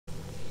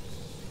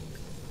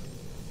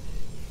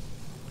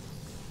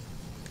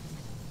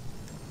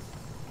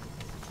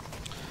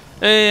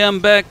Hey, I'm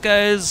back,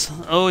 guys.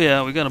 Oh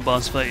yeah, we got a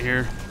boss fight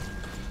here.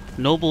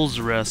 Noble's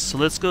Rest. So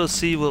let's go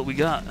see what we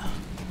got.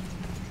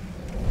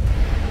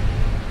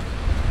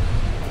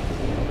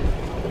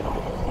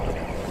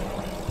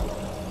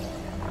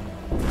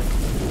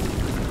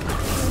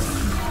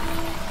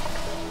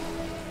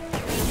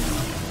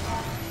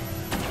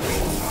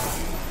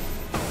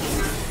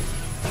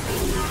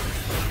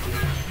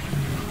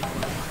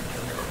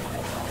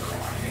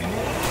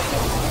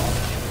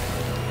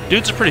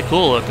 Dudes are pretty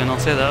cool looking, I'll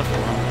say that for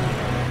them.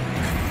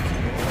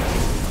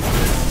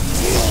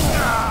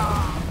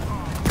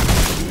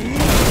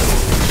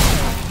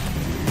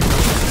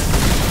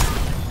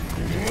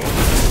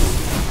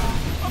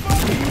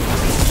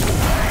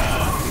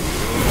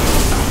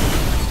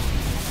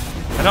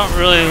 I don't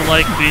really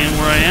like being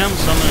where I am,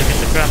 so I'm gonna get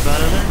the crap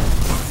out of there.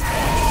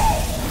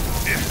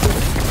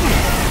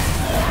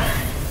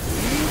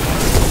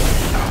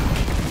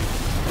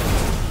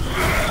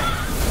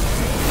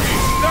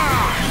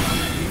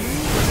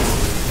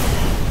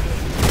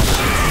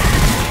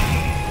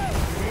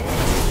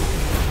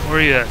 Where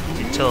are you at?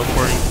 You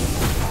teleporting.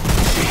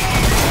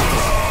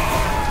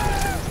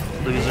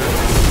 Loser.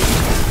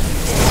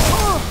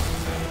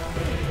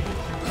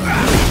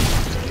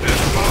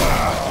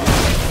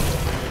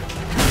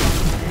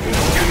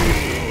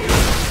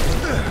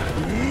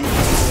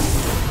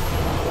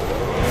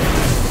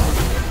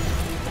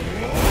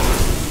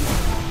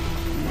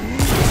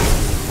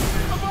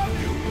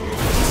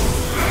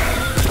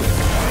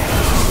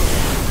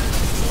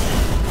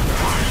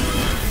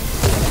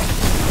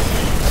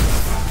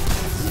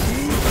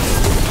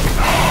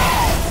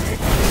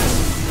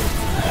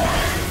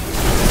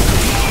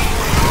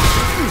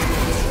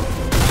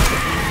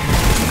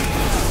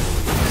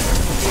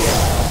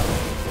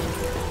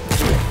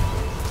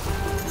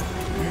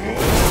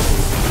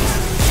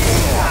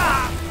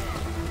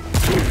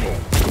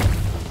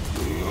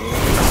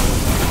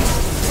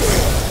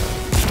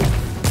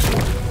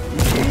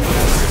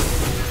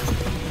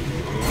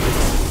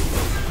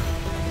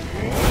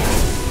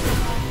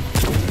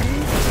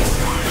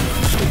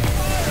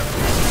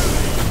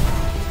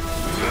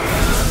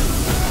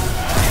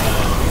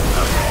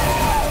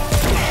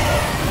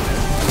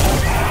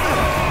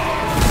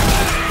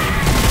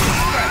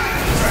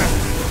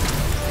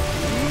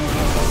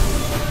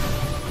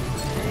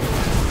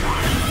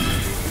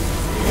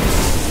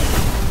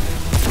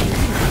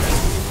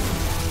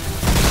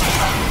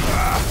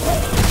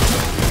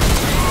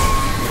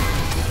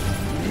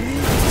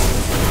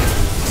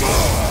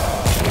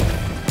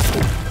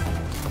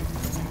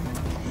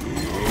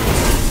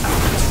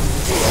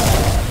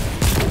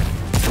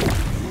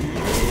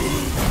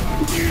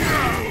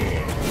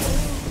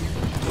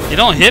 You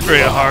don't hit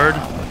very hard.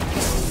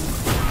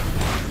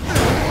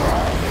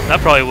 That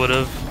probably would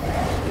have.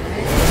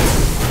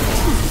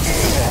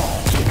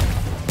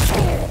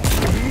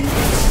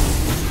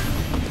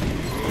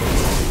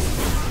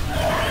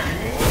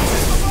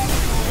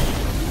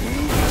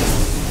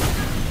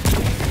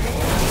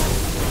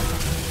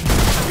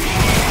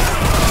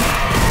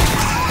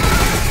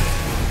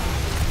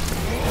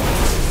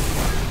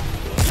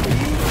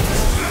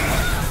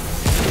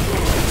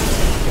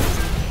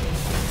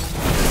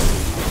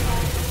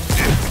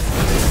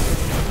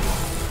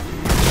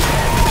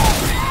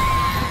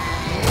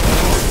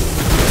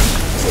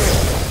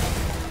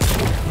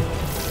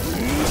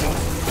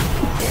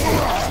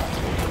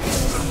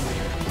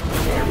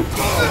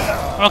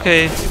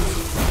 Okay.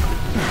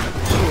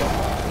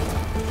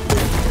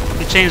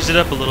 They changed it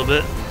up a little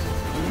bit.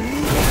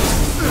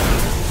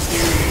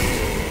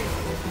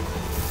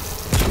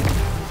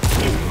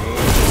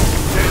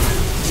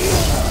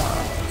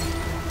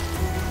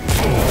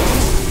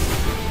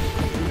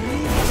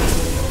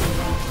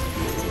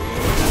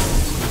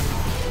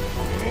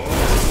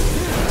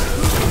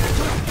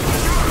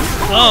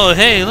 Oh,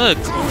 hey, look.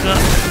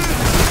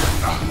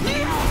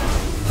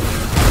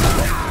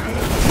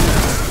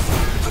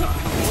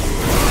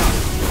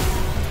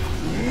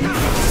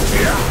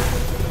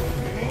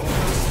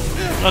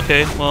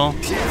 Okay, well,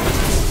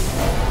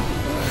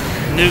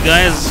 new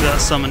guys got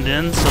summoned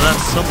in, so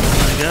that's something,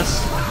 I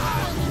guess.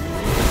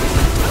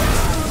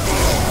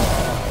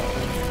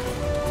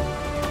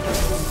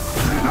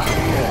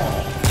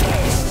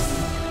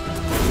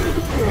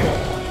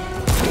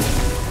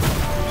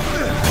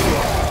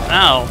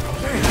 Ow.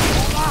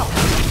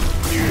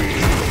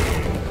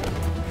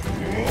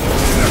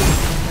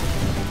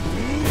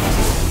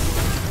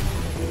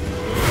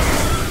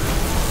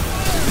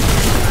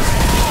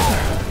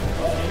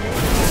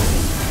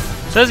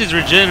 It says he's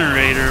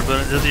regenerator,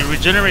 but does he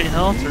regenerate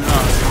health or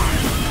not?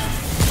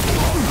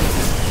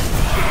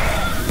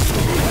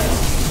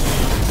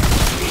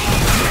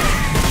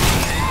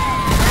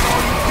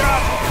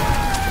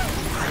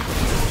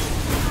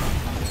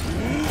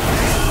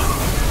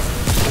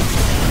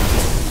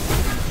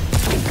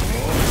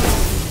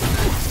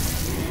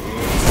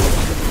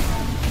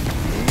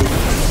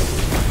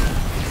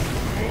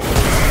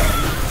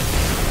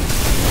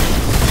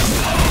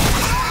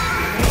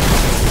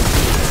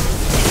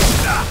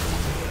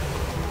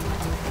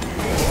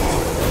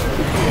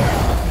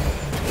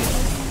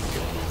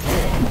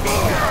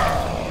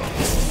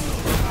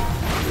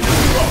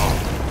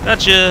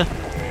 Gotcha!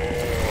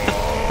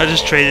 I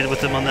just traded with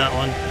him on that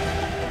one.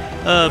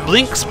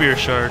 Blink Spear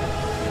Shard.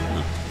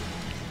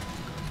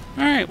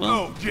 Alright,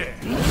 well. Oh, yeah.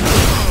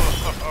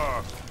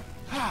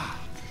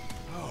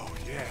 Oh,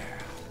 yeah.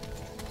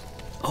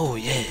 Oh,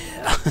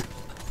 yeah.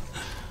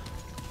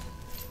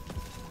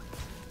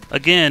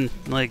 Again,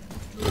 like,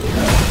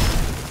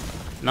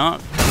 not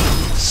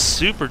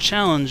super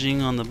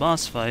challenging on the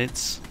boss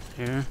fights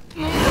here.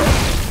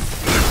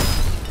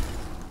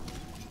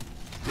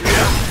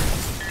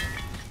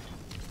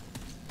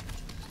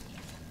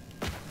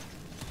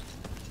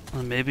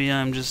 Or maybe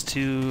I'm just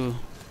too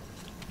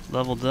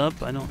leveled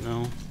up, I don't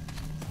know.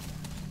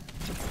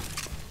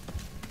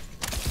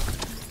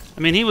 I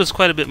mean, he was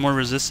quite a bit more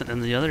resistant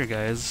than the other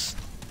guys.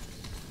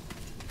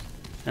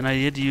 And I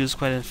did use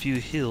quite a few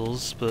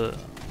heals, but...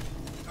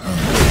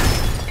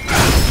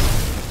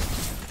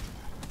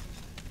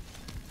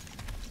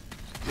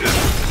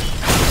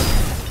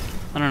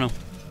 I don't know.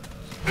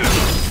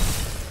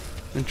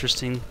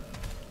 Interesting.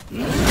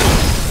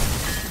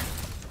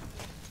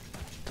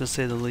 To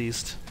say the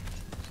least.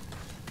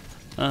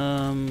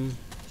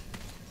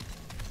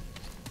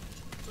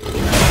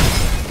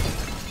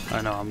 I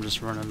know, I'm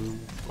just running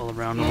all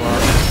around a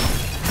lot.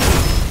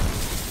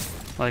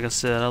 Like I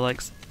said, I like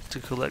to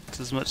collect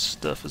as much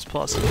stuff as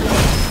possible.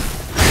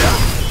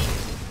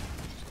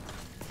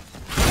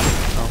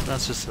 Oh,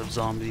 that's just a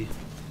zombie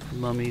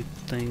mummy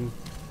thing.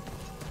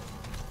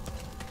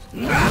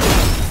 I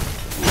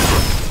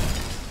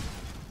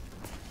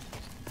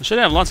should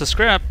have lots of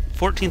scrap.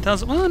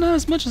 14,000. Well, not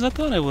as much as I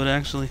thought I would,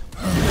 actually.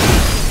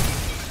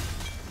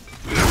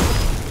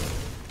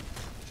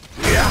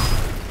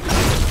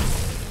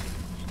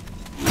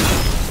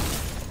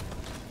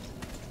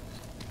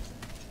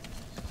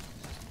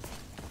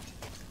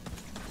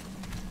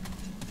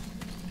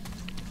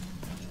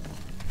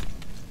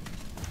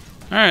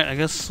 Alright, I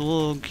guess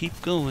we'll keep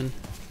going.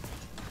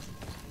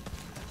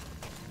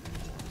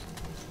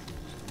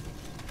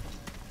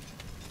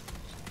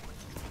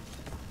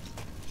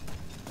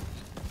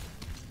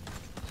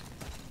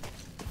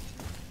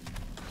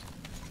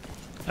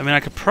 I mean, I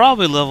could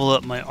probably level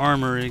up my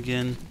armor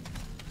again,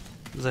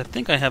 because I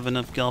think I have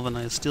enough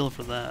galvanized steel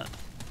for that.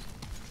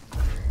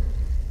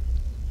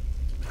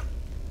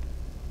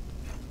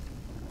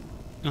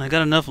 And I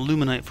got enough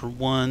luminite for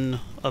one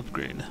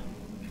upgrade.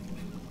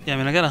 Yeah, I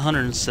mean, I got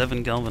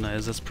 107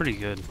 galvanized. That's pretty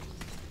good.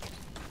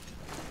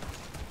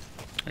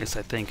 At least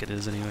I think it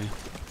is, anyway.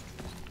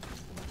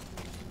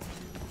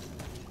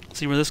 Let's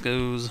see where this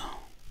goes.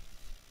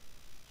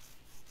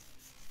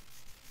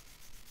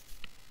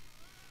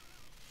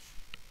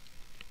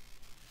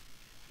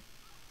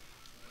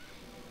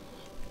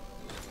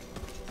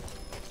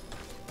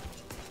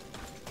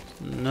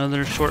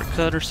 Another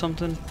shortcut or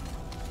something?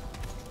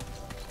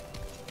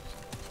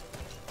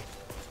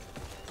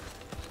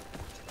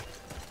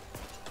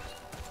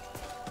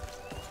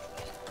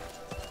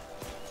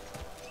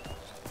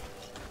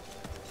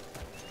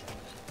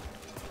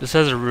 This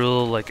has a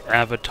real, like,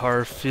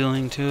 Avatar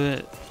feeling to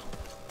it.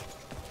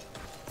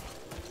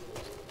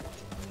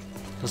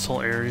 This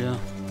whole area.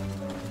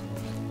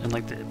 And,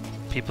 like, the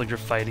people you're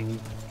fighting.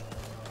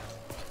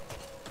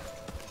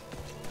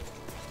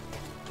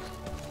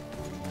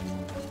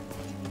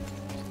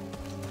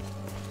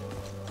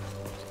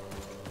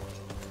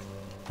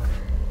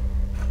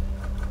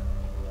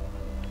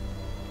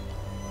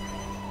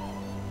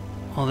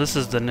 Oh, this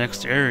is the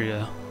next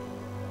area.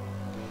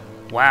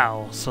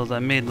 Wow, so that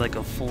made like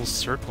a full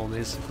circle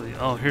basically.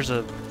 Oh, here's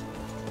a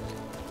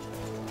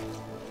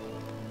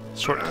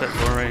shortcut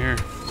door right here.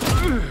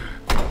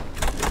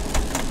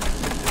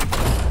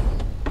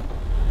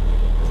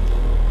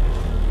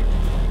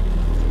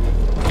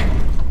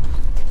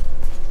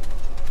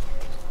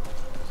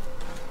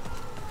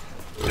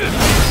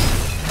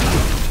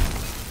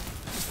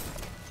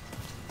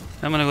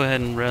 I'm gonna go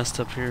ahead and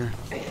rest up here.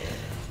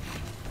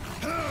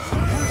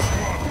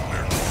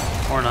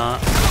 Or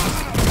not.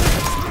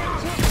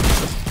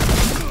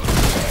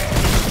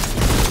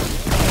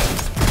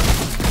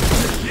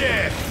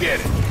 Yeah, get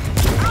it.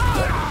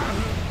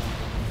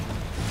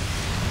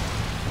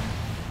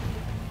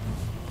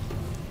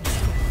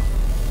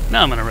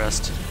 Now I'm gonna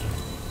rest.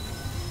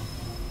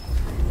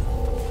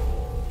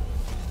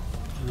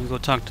 I'm gonna go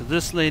talk to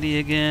this lady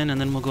again, and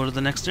then we'll go to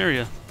the next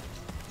area.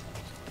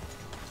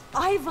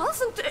 I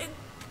wasn't.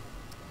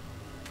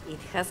 It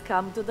has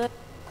come to the.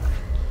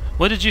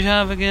 What did you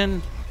have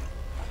again?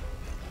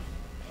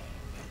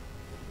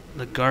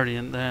 The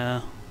Guardian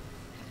there.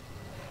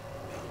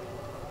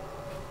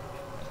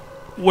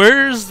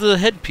 Where's the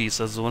headpiece?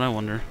 That's the one I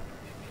wonder.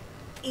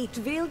 It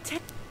will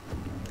take.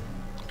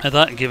 I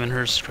thought giving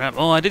her scrap.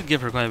 Oh, I did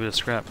give her quite a bit of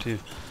scrap too.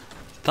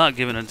 Thought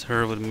giving it to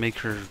her would make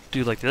her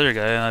do like the other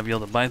guy and I'd be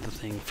able to buy the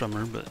thing from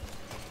her, but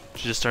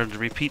she just started to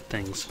repeat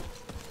things.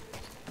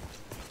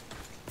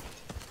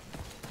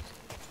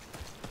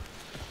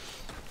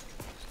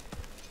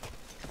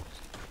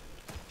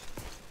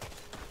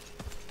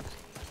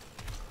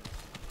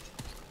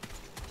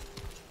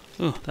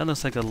 Ooh, that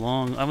looks like a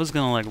long... I was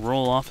gonna like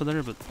roll off of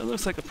there, but that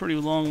looks like a pretty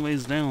long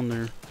ways down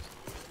there.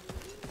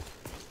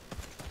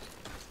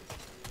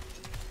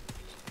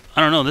 I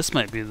don't know, this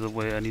might be the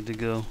way I need to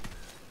go.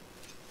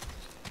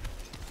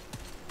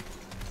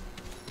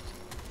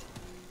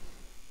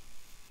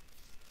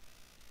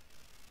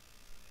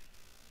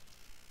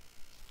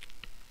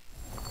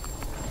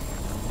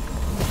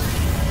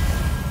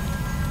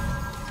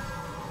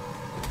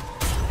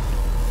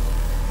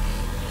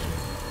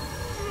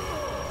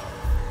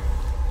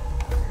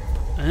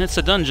 And it's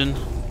a dungeon.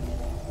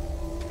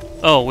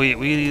 Oh wait,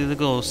 we need to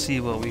go see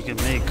what we can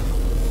make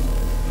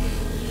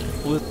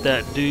with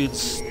that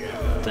dude's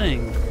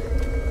thing.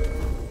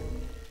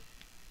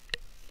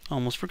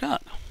 Almost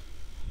forgot.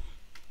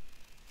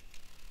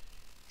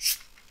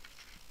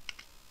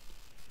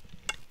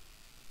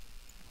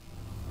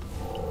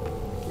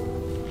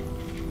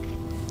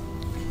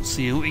 Let's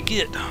see what we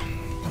get.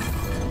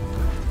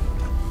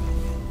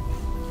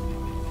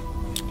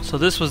 So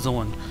this was the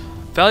one.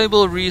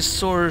 Valuable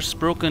resource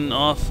broken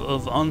off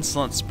of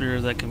Onslaught spear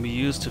that can be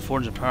used to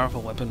forge a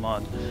powerful weapon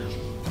mod.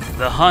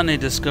 The Hane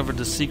discovered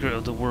the secret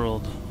of the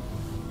world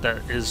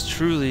that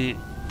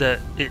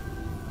it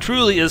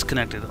truly is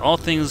connected. All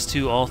things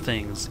to all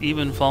things.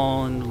 Even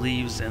fallen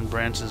leaves and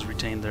branches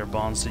retain their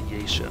bonds to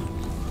Yesha.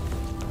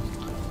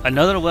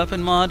 Another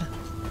weapon mod?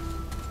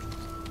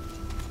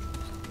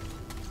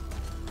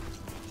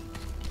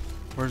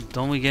 Or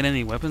don't we get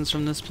any weapons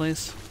from this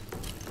place?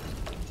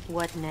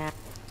 What now?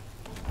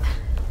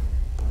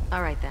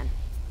 Alright then.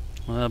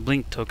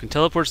 Blink token.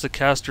 Teleports the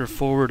caster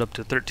forward up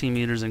to 13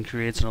 meters and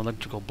creates an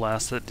electrical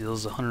blast that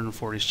deals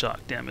 140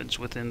 shock damage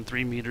within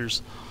 3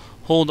 meters.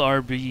 Hold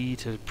RB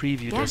to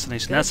preview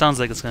destination. Good. That sounds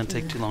like it's going to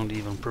take too long to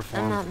even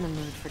perform. I'm not in the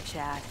mood for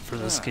chat. For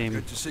this game.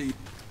 Good to see you.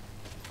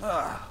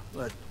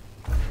 But...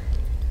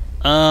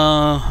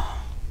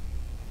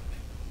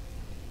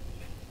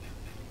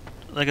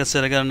 Like I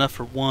said, I got enough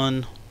for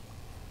one.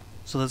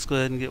 So let's go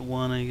ahead and get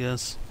one, I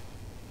guess.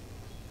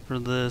 For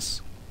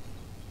this.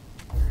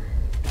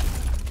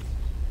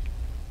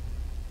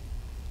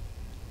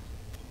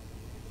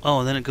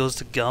 Oh, and then it goes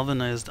to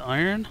galvanized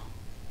iron?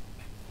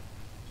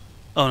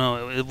 Oh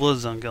no, it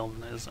was on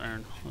galvanized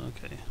iron.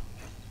 Okay.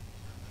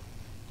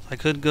 I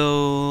could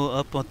go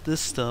up on this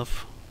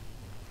stuff.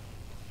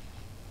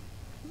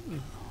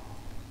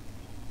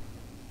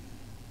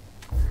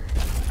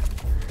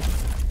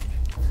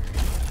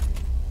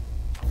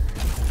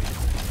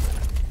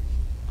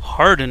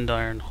 Hardened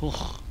iron.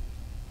 Ugh.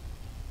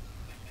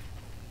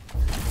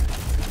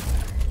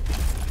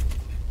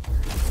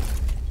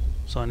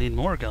 So I need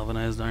more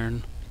galvanized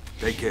iron.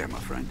 Take care, my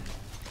friend.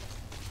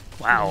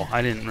 Wow,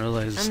 I didn't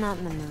realize. I'm not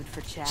in the mood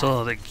for chat.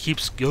 So that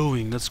keeps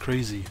going. That's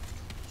crazy.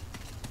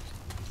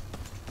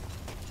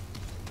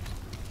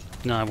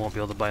 No, I won't be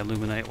able to buy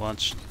Luminite.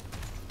 Watch.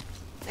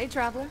 Hey,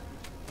 traveler.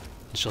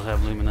 She'll have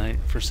Luminite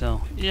for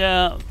sale.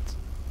 Yeah.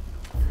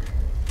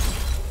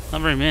 Not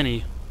very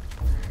many.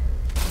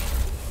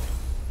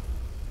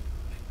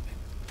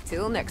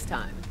 Till next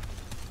time.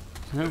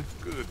 Huh?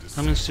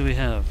 How much do we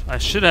have? I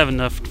should have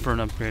enough for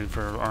an upgrade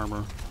for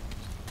armor.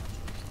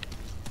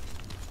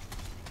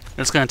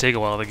 It's gonna take a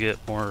while to get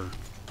more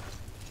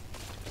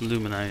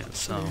Luminite,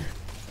 so.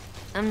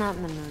 I'm not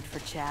in the mood for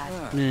chat.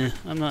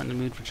 I'm not in the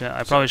mood for chat.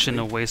 I probably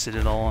shouldn't have wasted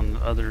it all on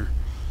other.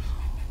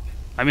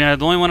 I mean,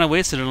 the only one I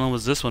wasted it on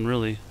was this one,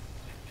 really.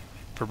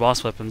 For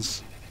boss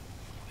weapons.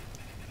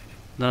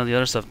 None of the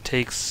other stuff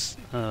takes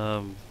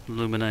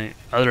Luminite,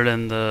 other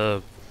than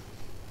the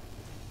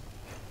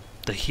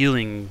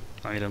healing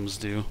items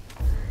do.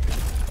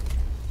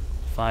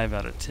 5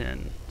 out of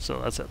 10.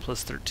 So that's at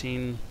plus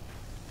 13.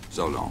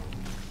 So long.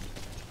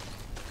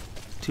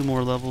 2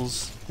 more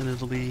levels, and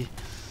it'll be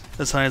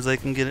as high as I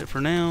can get it for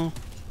now.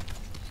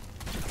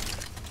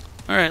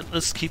 Alright,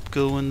 let's keep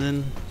going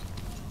then.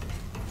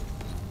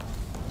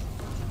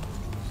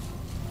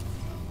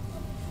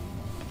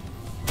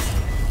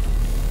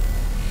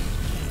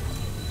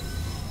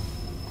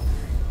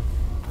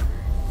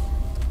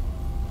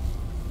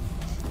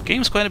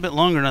 Game's quite a bit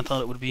longer than I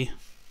thought it would be.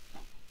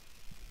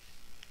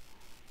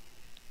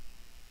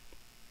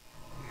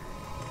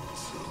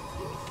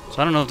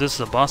 So I don't know if this is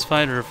a boss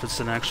fight or if it's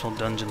an actual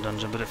dungeon,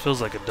 but it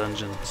feels like a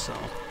dungeon, so.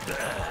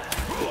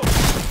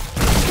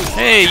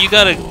 Hey, you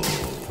got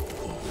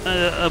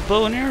a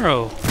bow and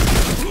arrow.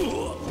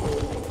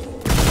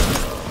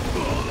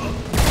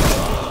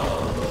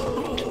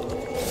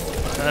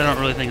 I don't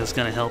really think it's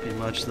gonna help you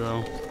much,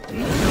 though.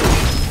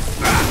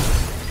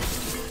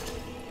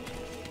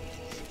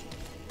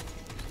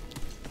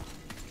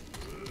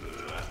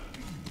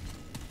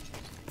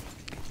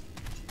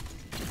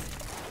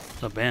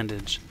 A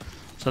bandage.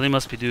 So they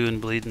must be doing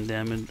bleeding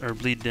damage or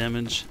bleed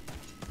damage.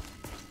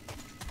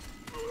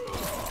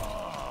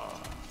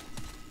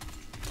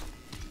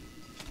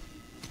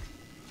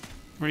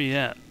 Where you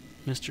at,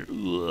 Mr.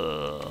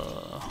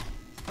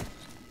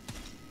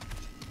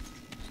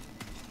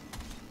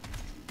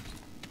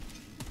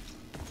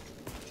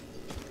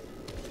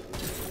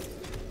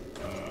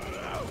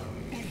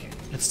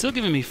 It's still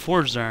giving me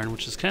forged iron,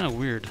 which is kind of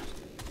weird.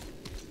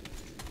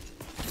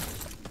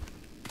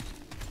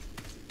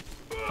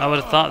 I would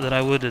have thought that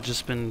I would have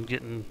just been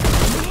getting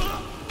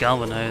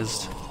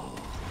galvanized.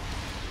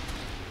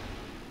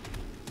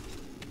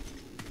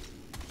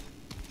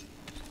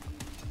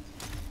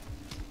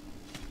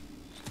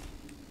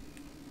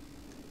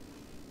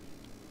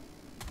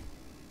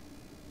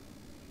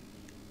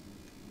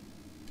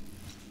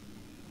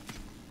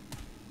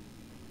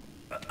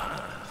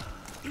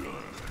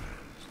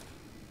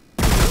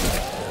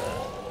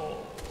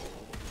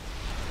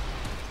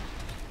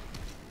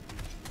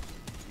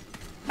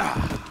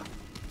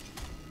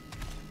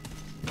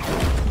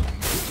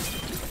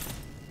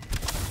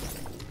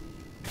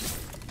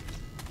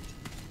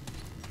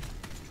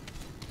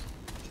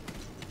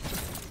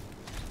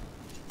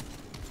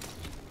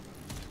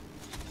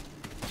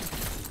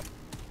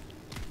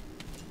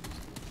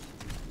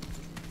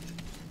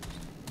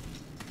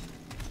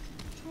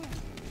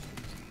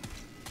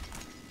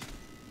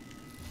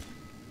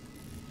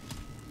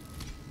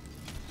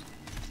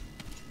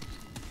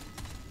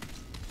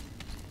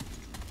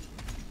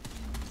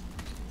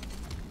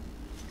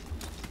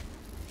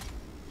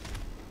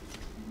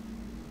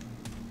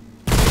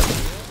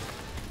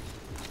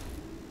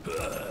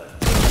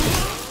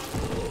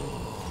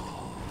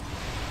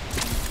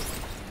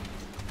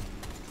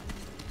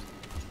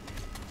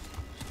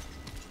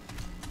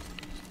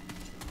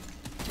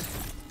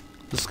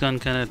 This gun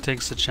kind of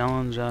takes the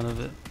challenge out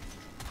of it.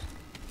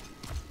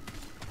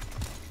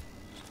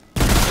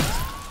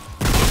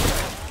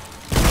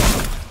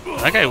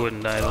 That guy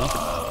wouldn't die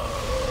though.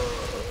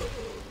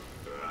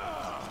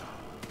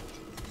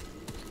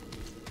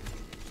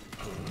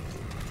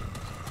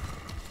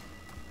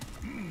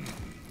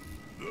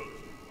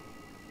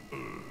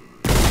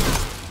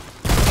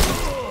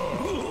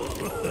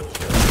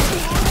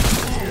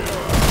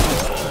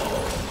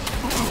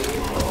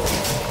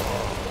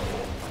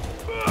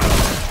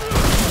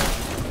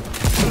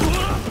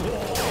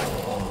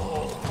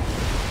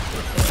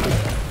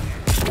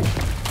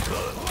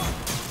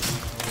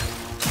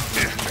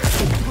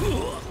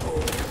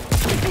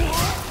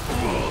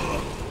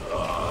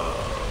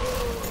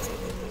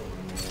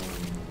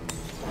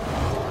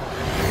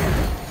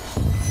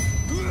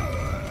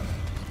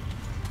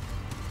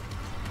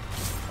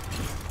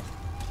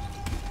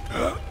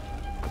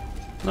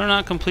 They're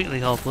not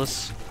completely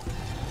helpless.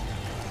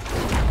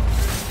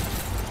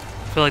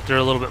 I feel like they're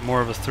a little bit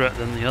more of a threat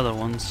than the other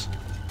ones.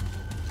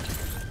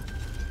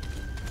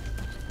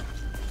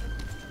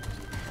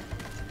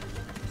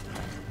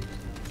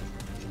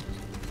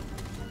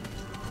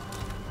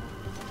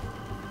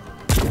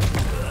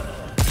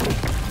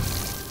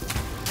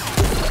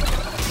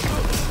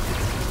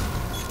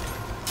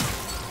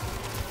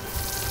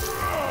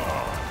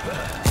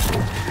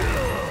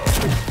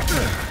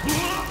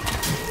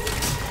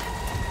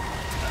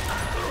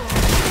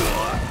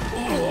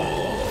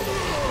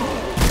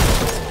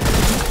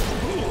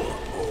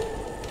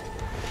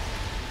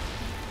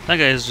 That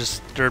guy is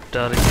just derped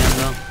out again,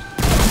 though.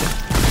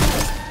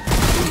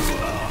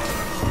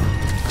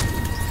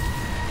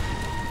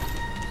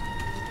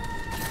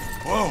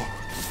 Whoa!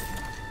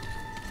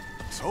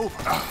 It's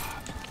over.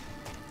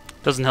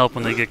 Doesn't help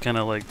when they get kind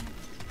of like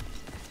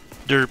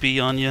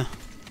derpy on you.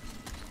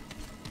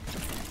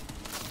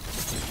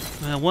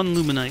 One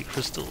luminite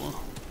crystal.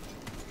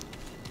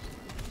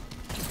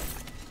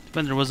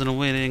 Bet there wasn't a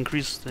way to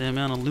increase the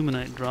amount of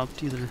luminite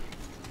dropped either.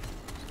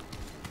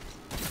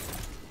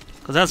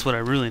 Because that's what I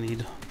really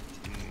need.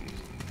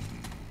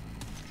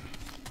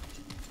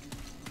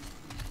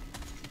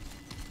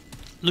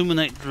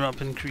 Luminite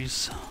drop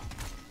increase.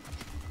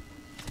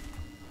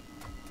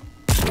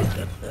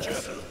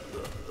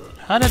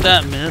 How did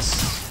that miss?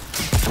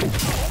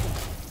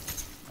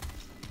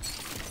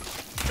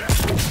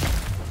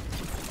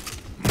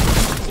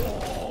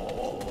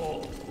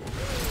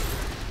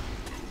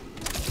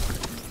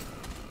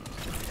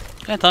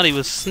 I thought he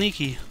was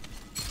sneaky.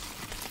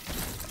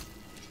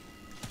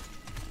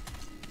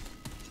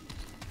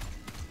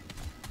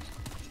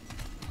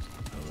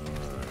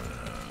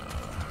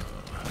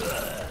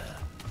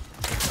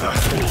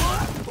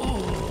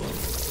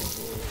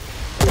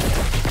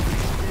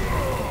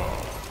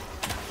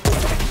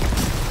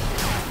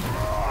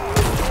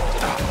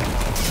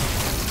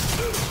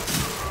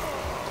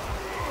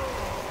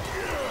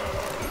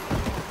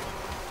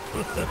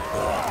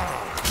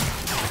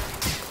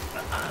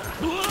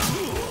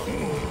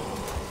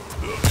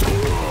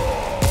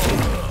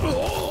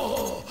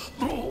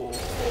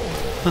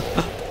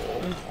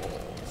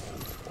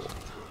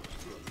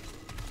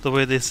 The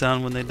way they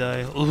sound when they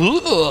die.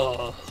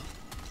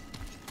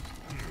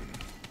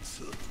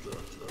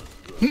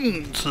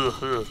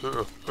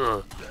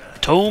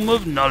 Tome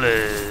of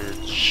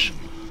Knowledge.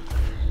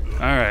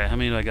 Alright, how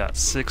many do I got?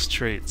 6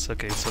 traits.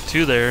 Okay, so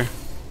 2 there.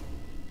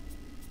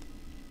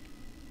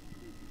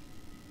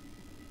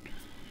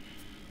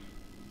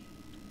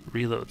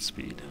 Reload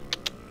speed.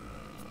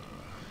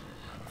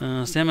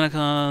 Stamina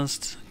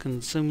cost,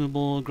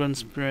 consumable, grunt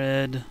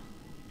spread,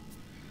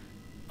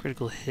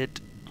 critical hit,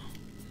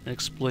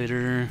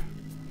 exploiter,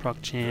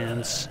 proc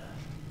chance,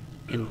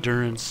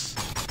 endurance.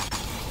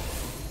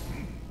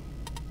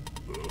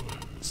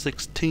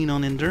 16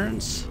 on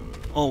endurance.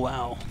 Oh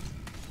wow.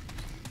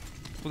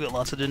 We got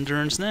lots of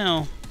endurance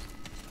now.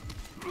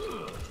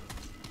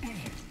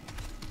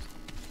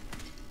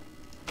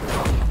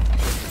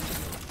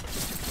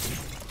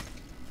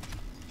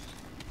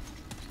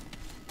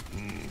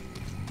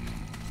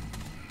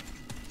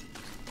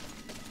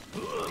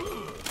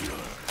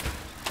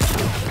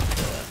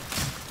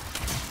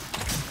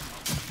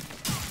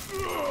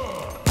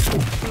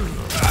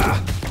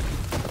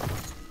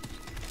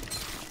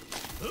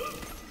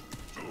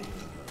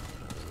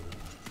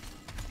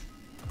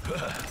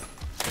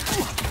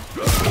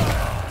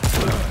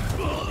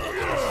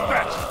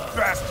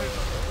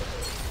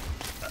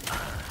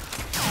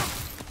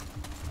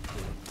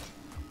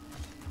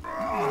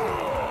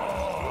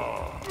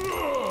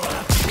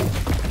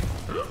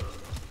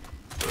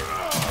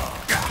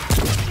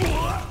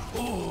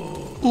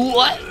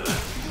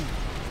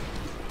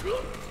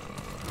 Oh,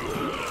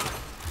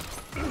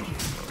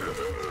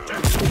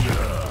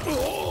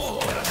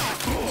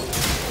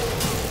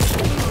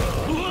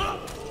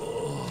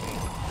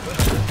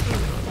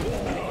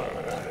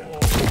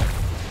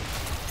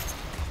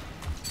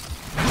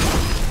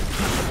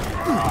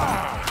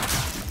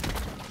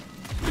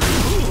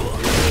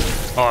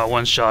 I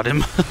one-shot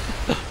him.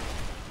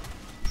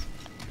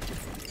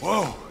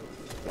 Whoa.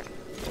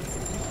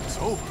 It's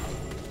over.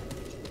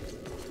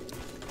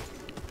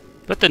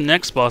 But the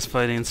next boss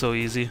fight ain't so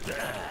easy.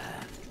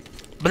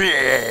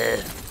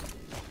 Bleh.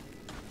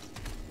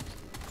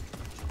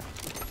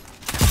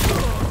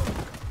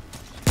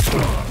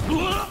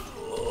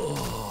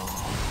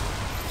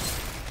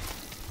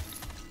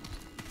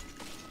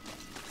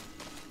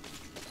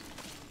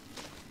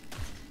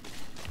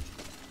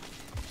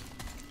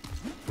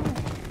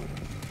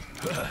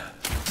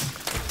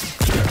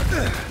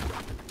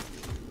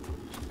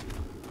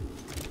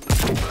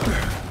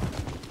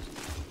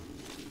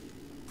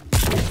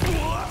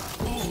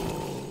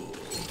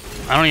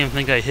 I don't even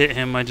think I hit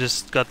him, I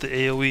just got the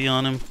AoE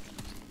on him.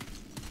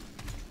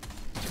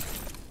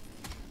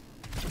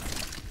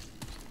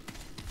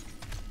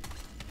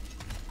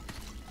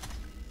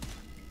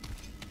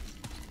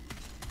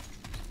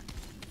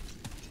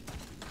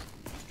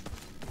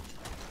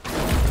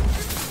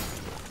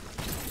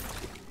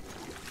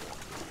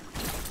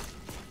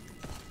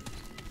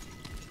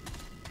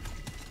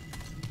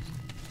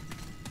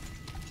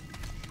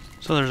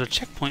 So there's a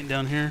checkpoint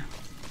down here.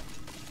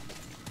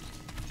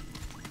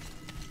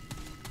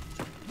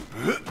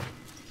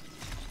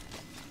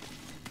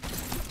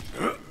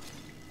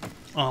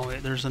 Oh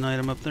wait, there's an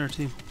item up there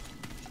too.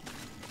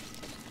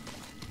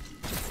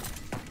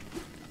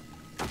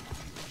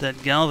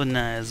 That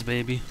galvanize,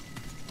 baby.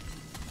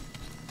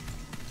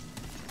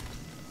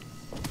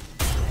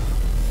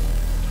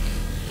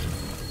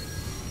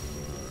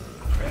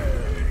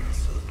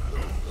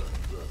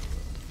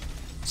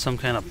 Some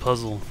kind of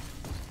puzzle.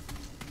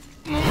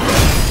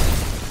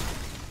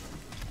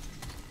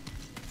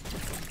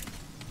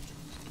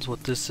 That's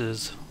what this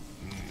is.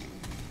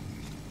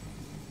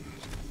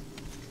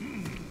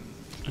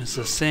 It's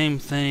the same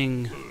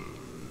thing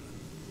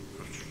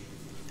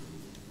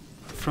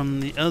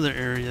from the other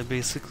area,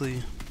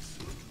 basically.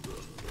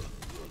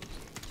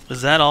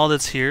 Is that all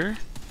that's here?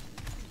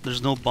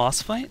 There's no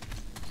boss fight?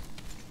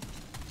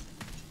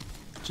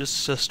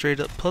 Just a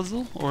straight up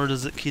puzzle? Or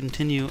does it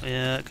continue?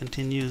 Yeah, it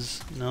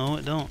continues. No,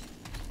 it don't.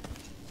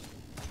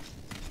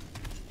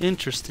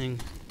 Interesting.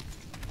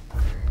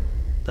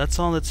 That's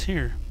all that's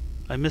here.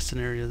 I missed an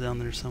area down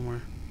there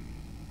somewhere.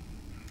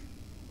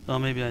 Oh,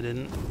 maybe I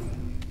didn't.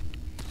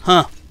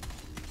 Huh.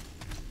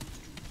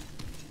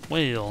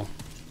 Well.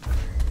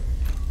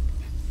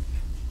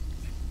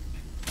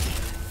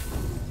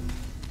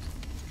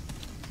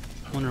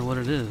 Wonder what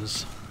it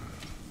is.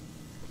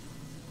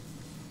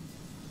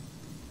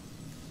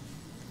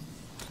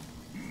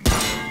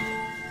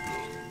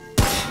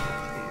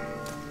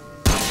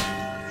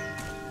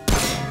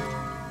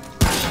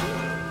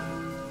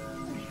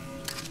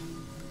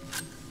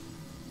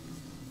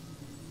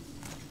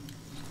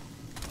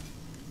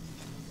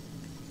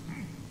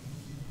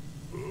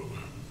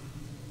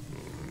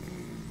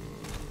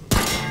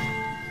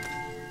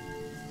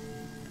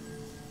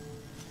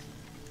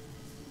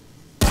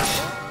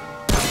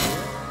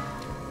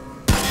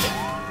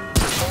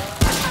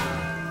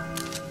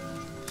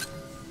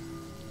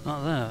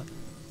 Not that.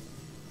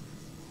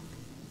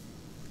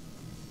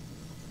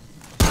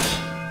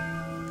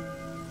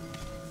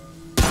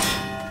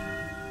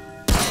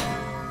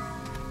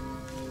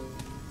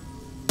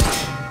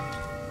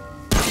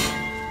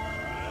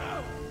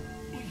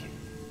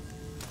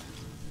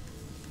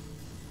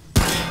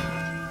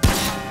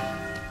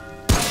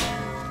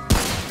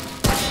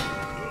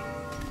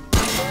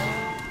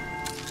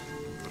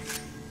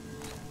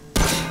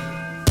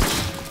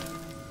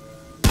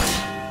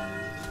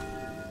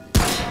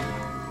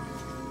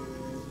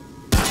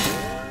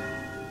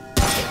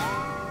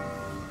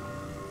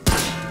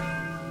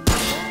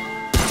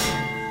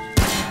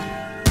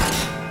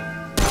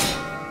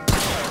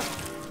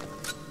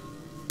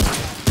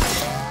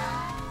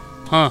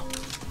 Huh.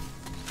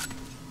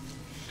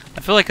 I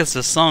feel like it's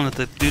a song that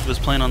the dude was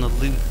playing on the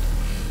lute.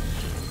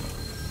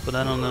 But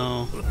I don't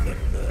know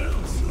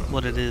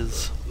what it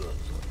is.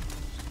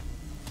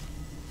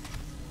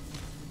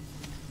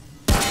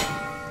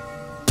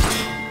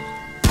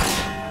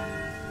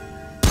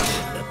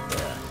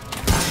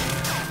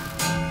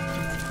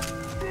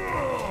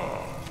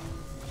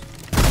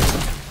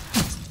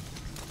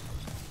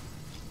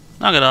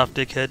 Knock it off,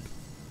 dickhead.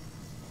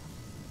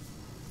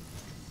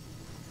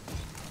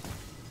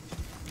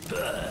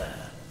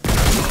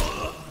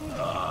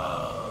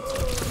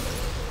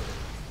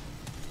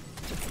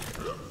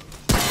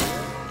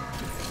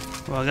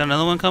 Well, I got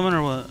another one coming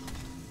or what?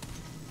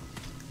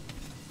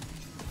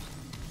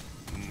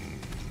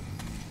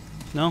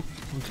 No?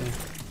 Okay.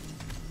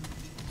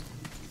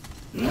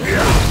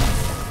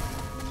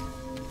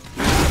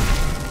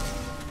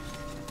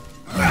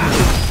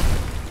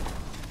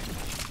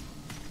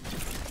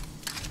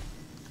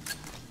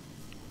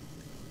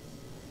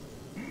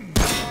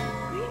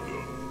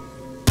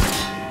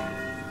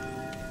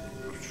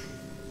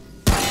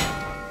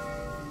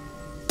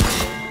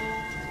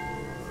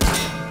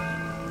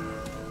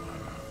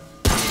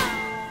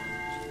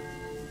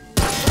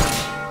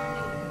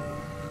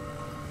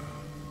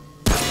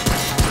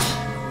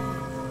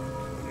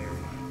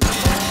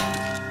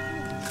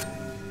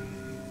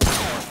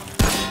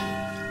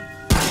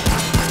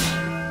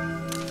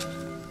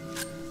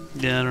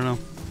 Yeah, I don't know.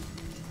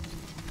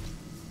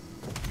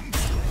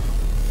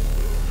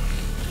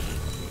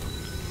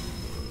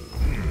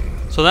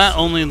 So that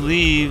only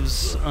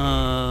leaves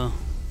that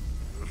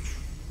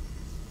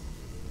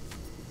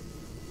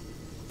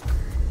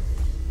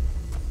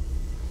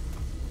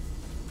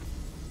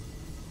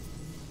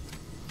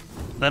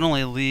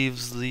only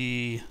leaves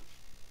the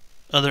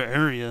other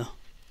area.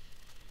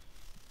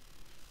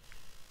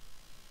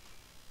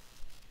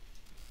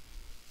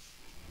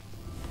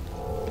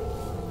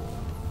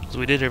 So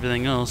we did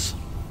everything else.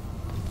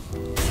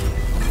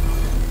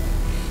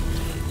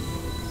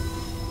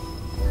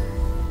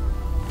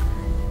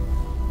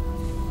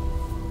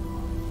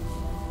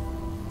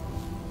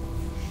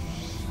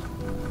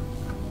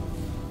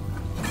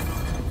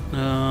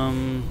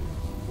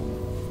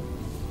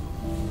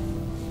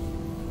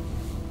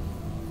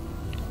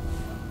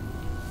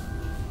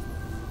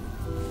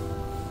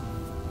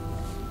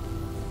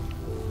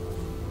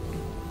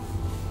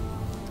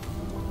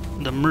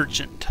 The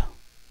merchant.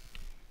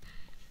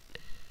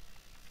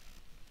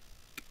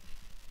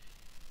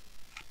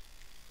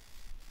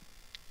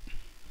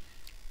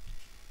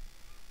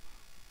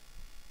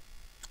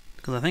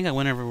 Because I think I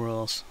went everywhere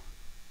else.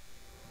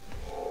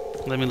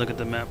 Let me look at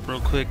the map real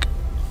quick.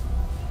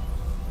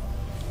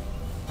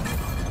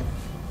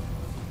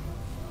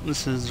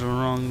 This is the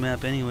wrong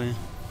map anyway.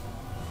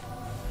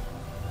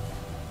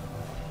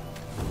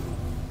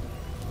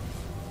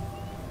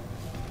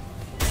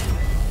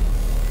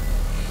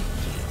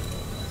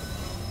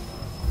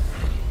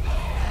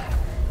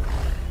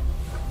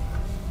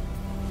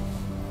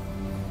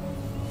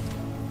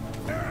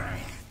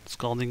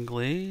 Scalding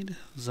Glade?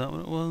 Is that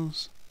what it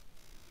was?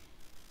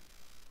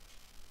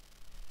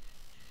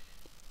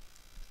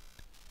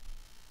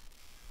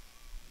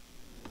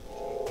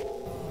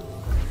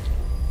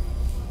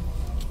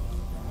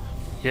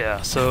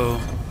 Yeah,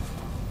 so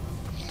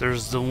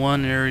there's the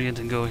one area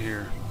to go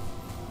here.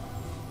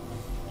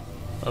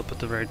 Up at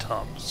the very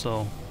top,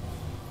 so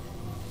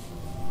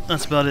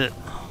that's about it.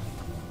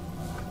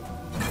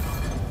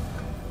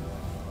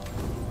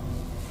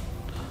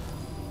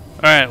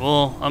 Alright,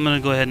 well, I'm gonna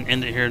go ahead and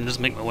end it here and just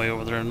make my way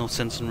over there. No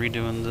sense in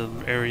redoing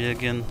the area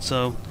again.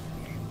 So,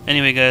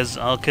 anyway guys,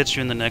 I'll catch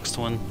you in the next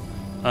one.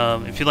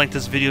 If you like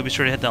this video, be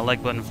sure to hit that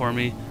like button for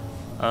me.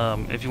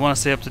 If you want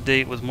to stay up to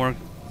date with more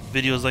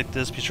videos like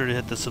this, be sure to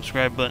hit the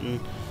subscribe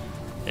button.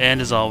 And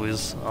as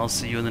always, I'll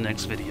see you in the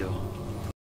next video.